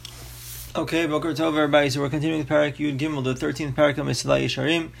Okay, Boker Tov, everybody. So we're continuing with Parak Yud Gimel, the 13th Parak of Mesilai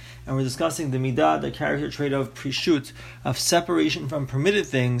Yesharim, and we're discussing the midah, the character trait of prishut, of separation from permitted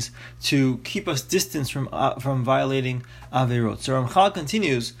things to keep us distance from violating averot. So Ramchal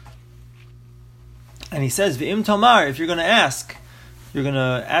continues, and he says, "V'im Tomar, if you're going to ask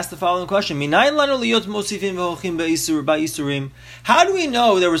the following question: How do we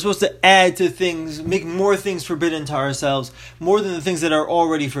know that we're supposed to add to things, make more things forbidden to ourselves, more than the things that are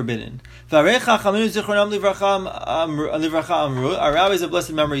already forbidden? Our rabbis of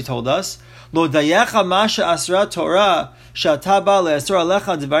blessed memory told us,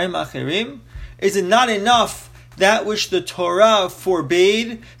 is it not enough that which the Torah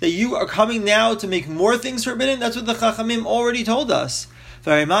forbade, that you are coming now to make more things forbidden? That's what the Chachamim already told us.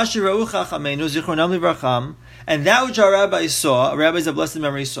 And that which our rabbis of blessed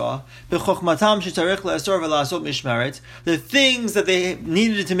memory saw, the things that they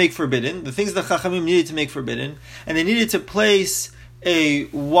needed to make forbidden, the things the Chachamim needed to make forbidden, and they needed to place a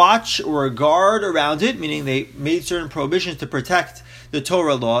watch or a guard around it, meaning they made certain prohibitions to protect the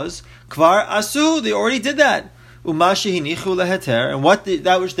Torah laws. Kvar asu, they already did that. And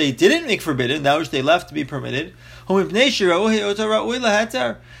that which they didn't make forbidden, that which they left to be permitted, so the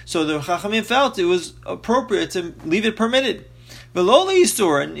Chachamim felt it was appropriate to leave it permitted.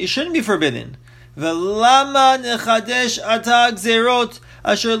 And it shouldn't be forbidden.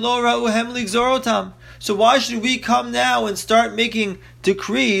 So why should we come now and start making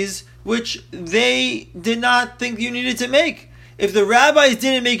decrees which they did not think you needed to make? If the rabbis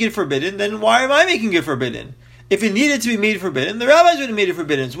didn't make it forbidden, then why am I making it forbidden? If it needed to be made forbidden, the rabbis would have made it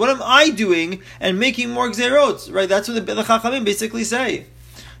forbidden. So what am I doing and making more gzerot? Right? That's what the Chachamim basically say.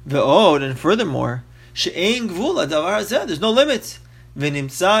 And furthermore, she'ein gvula davar hazeh. There's no limit.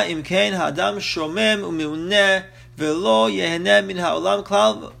 V'nimtza imkein ha'adam shomem u'meuneh ve'lo yeheneh min ha'olam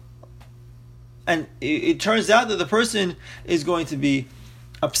klal. And it turns out that the person is going to be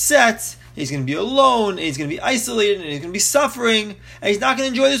upset. He's going to be alone, and he's going to be isolated, and he's going to be suffering, and he's not going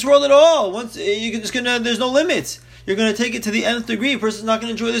to enjoy this world at all. There's no limit. You're going to take it to the nth degree. A person's not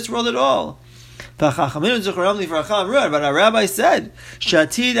going to enjoy this world at all. But our rabbi said,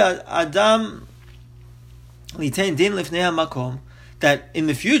 "Shatid Adam litain din lifnei makom," that in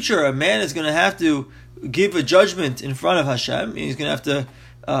the future a man is going to have to give a judgment in front of Hashem. He's going to have to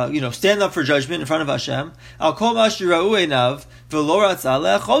stand up for judgment in front of Hashem. Everything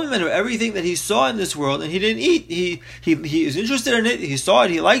that he saw in this world and he didn't eat, he is interested in it, he saw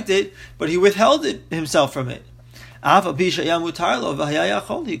it, he liked it, but he withheld himself from it. He could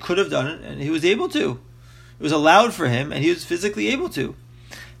have done it, and he was able to. It was allowed for him, and he was physically able to.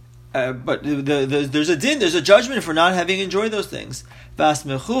 But there's a din, there's a judgment for not having enjoyed those things. And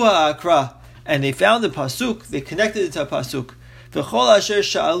they found the pasuk, they connected it to a pasuk. Everything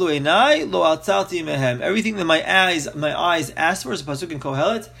that my eyes asked for, is a pasuk in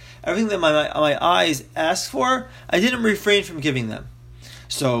Kohelet. Everything that my eyes asked for, I didn't refrain from giving them.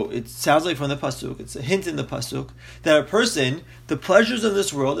 So it sounds like from the pasuk, it's a hint in the pasuk that a person, the pleasures of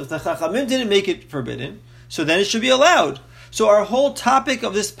this world, if the Chachamim didn't make it forbidden, so then it should be allowed. So our whole topic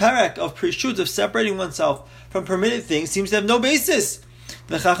of this parak of prishut, of separating oneself from permitted things, seems to have no basis.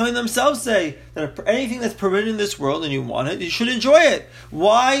 The Chachamim themselves say that anything that's permitted in this world and you want it, you should enjoy it.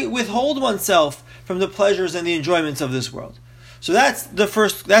 Why withhold oneself from the pleasures and the enjoyments of this world? So that's the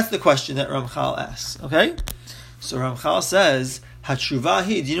question that Ramchal asks. Okay? So Ramchal says,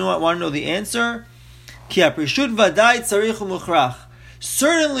 Hatshuvahi, do you want to know the answer? Ki aprishut vadai tzarich u'muchrach.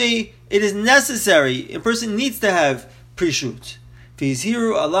 Certainly, it is necessary. A person needs to have prishut.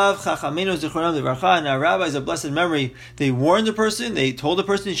 V'izhiru alav chachamenu zichronam levarcha, and our rabbis of blessed memory, they warned the person, they told the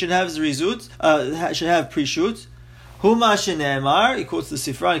person he should have zrizut, should have prishut. Huma shene'emar, he quotes the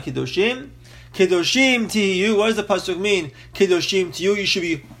Sifra in Kedoshim. Kedoshim tiyu, what does the pasuk mean? Kedoshim tiyu, you should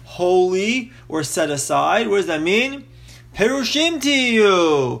be holy or set aside. What does that mean? Perushim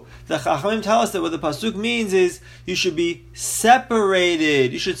tiyu. The Chachamim tell us that what the pasuk means is you should be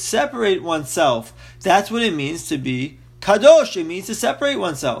separated. You should separate oneself. That's what it means to be kadosh. It means to separate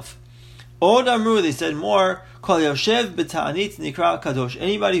oneself. Od amru, they said more, kol yoshev b'ta'anit nikra kadosh.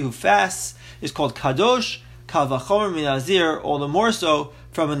 Anybody who fasts is called kadosh. Kal vachomer min nazir, all the more so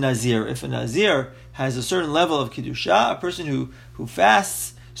from a nazir. If a nazir has a certain level of kedusha, a person who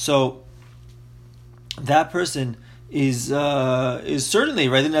fasts, so that person is certainly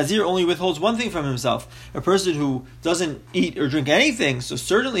right. The nazir only withholds one thing from himself. A person who doesn't eat or drink anything, so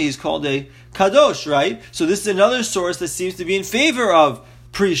certainly he's called a kadosh, right? So this is another source that seems to be in favor of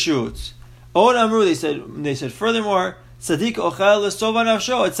prishut. Od amru, they said furthermore, Tzaddik ochel l'sova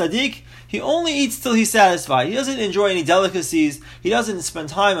nafsho. A tzaddik, he only eats till he's satisfied. He doesn't enjoy any delicacies. He doesn't spend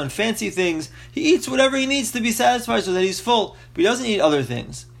time on fancy things. He eats whatever he needs to be satisfied so that he's full, but he doesn't eat other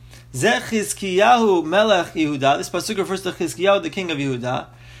things. Zeh Chizkiyahu melech Yehuda. This pasuk refers to Chizkiyahu, the king of Yehuda.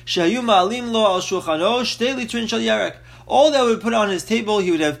 Shehayu ma'alim lo al shulchano shtei litrin shel yarek. All that would put on his table,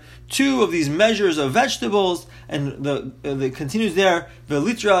 he would have 2 of these measures of vegetables, and the continues there,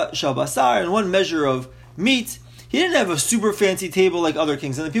 velitra shel basar, and 1 measure of meat. He didn't have a super fancy table like other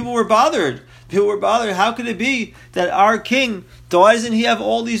kings, and the people were bothered. How could it be that our king, why doesn't he have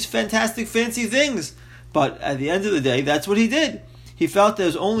all these fantastic fancy things? But at the end of the day, that's what he did. He felt that it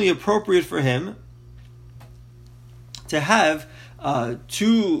was only appropriate for him to have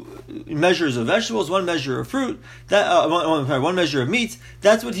 2 measures of vegetables, 1 measure of fruit, 1 measure of meat.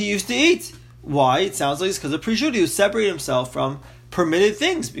 That's what he used to eat. Why? It sounds like it's because of Prishut. He was separating himself from permitted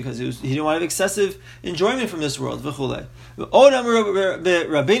things because he didn't want to have excessive enjoyment from this world. Rabbeinu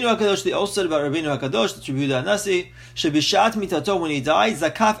HaKadosh, they also said about Rabbeinu HaKadosh, the Yehuda Anasi, shebishat mitato, when he died,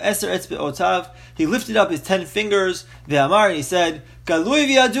 zakaf eser etzbeotav, he lifted up his 10 fingers, ve'amar, and he said, galui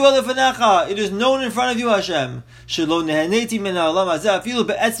v'yadua lefanecha, it is known in front of you, Hashem, shelo neheneti min ha'olam hazeh, afilu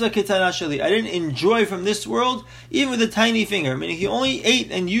be'etzba ketana sheli, I didn't enjoy from this world, even with a tiny finger, meaning he only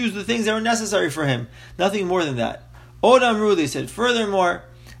ate and used the things that were necessary for him, nothing more than that. Od Amru, they said, furthermore,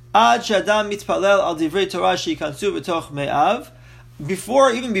 Ad Shadam Mitpalel al Divrei Torah Shikansu B'toch Me'av,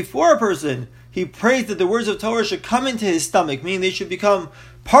 even before a person, he prays that the words of Torah should come into his stomach, meaning they should become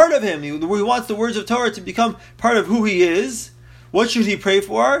part of him. He wants the words of Torah to become part of who he is. What should he pray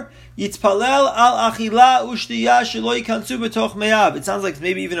for? Yitzpalel al achila ushtiya shelo yikansu b'toch me'av. It sounds like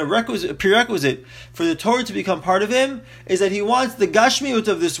maybe even a prerequisite for the Torah to become part of him is that he wants the gashmiut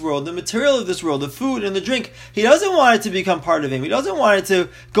of this world, the material of this world, the food and the drink. He doesn't want it to become part of him. He doesn't want it to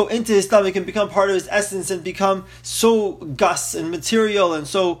go into his stomach and become part of his essence and become so gus and material and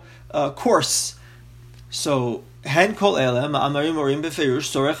so coarse. So, okay?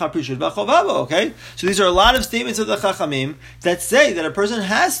 So these are a lot of statements of the Chachamim that say that a person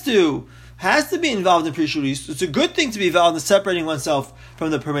has to be involved in Prishut. It's a good thing to be involved in separating oneself from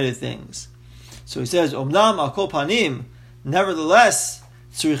the permitted things. So he says, Omnam al kol panim, nevertheless,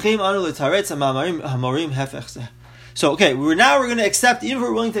 tzrichim anu letaretz ha'marim hefech zeh. So, okay, we're going to accept, even if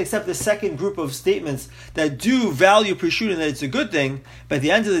we're willing to accept the second group of statements that do value Prishut and that it's a good thing, but at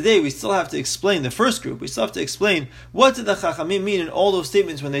the end of the day, we still have to explain the first group. We still have to explain what did the Chachamim mean in all those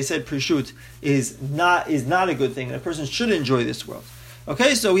statements when they said Prishut is not a good thing, and a person should enjoy this world.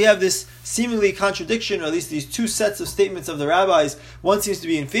 Okay, so we have this seemingly contradiction, or at least these 2 sets of statements of the rabbis. One seems to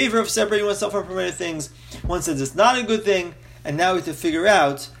be in favor of separating oneself from permitted things. One says it's not a good thing, and now we have to figure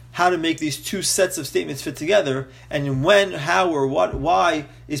out how to make these 2 sets of statements fit together, and when, how, or what, why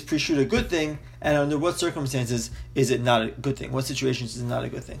is Prishut a good thing, and under what circumstances is it not a good thing? What situations is it not a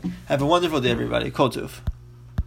good thing? Have a wonderful day, everybody. Kol Tuv.